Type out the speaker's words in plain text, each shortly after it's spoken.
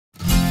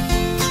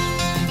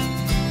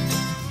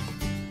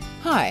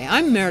Hi,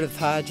 I'm Meredith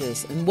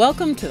Hodges, and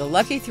welcome to the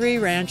Lucky 3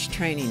 Ranch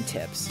Training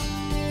Tips.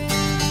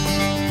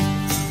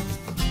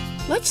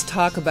 Let's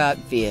talk about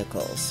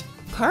vehicles.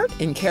 Cart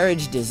and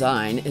carriage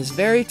design is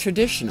very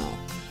traditional,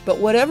 but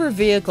whatever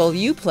vehicle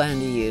you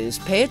plan to use,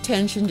 pay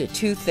attention to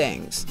two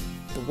things: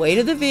 the weight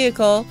of the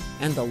vehicle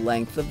and the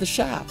length of the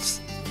shafts.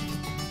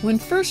 When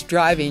first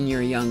driving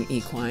your young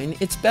equine,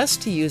 it's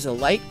best to use a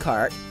light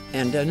cart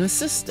and an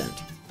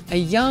assistant. A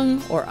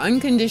young or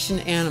unconditioned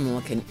animal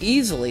can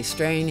easily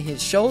strain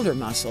his shoulder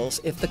muscles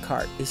if the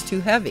cart is too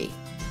heavy.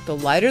 The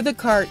lighter the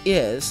cart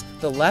is,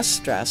 the less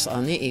stress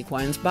on the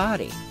equine's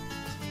body.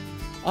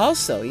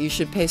 Also, you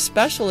should pay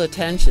special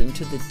attention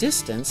to the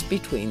distance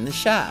between the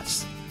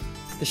shafts.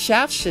 The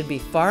shafts should be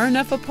far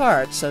enough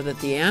apart so that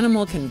the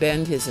animal can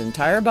bend his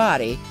entire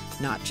body,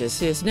 not just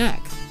his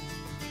neck.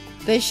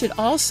 They should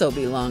also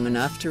be long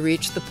enough to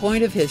reach the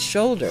point of his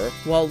shoulder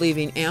while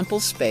leaving ample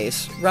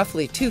space,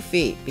 roughly 2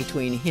 feet,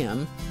 between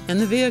him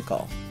and the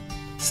vehicle.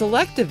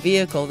 Select a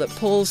vehicle that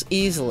pulls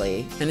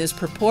easily and is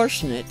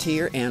proportionate to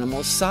your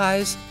animal's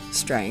size,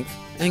 strength,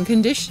 and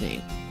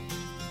conditioning.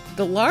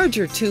 The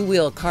larger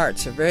two-wheel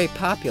carts are very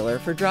popular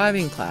for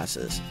driving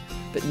classes,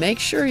 but make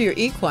sure your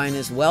equine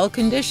is well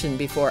conditioned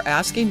before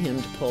asking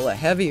him to pull a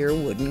heavier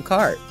wooden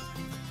cart.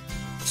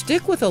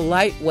 Stick with a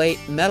lightweight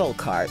metal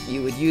cart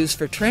you would use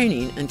for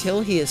training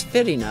until he is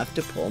fit enough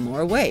to pull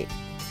more weight.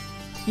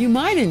 You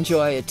might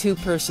enjoy a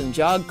two-person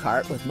jog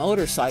cart with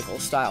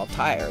motorcycle-style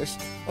tires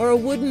or a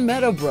wooden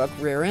Meadowbrook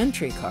rear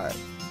entry cart.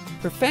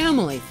 For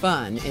family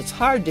fun, it's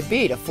hard to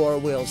beat a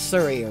four-wheel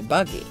surrey or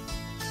buggy.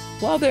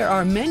 While there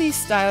are many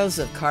styles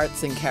of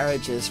carts and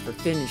carriages for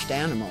finished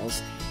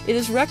animals, it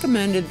is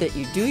recommended that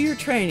you do your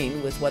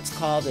training with what's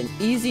called an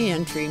easy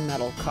entry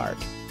metal cart.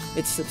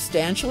 It's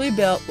substantially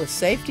built with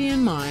safety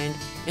in mind,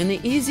 and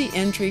the easy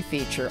entry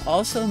feature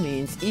also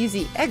means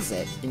easy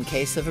exit in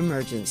case of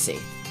emergency.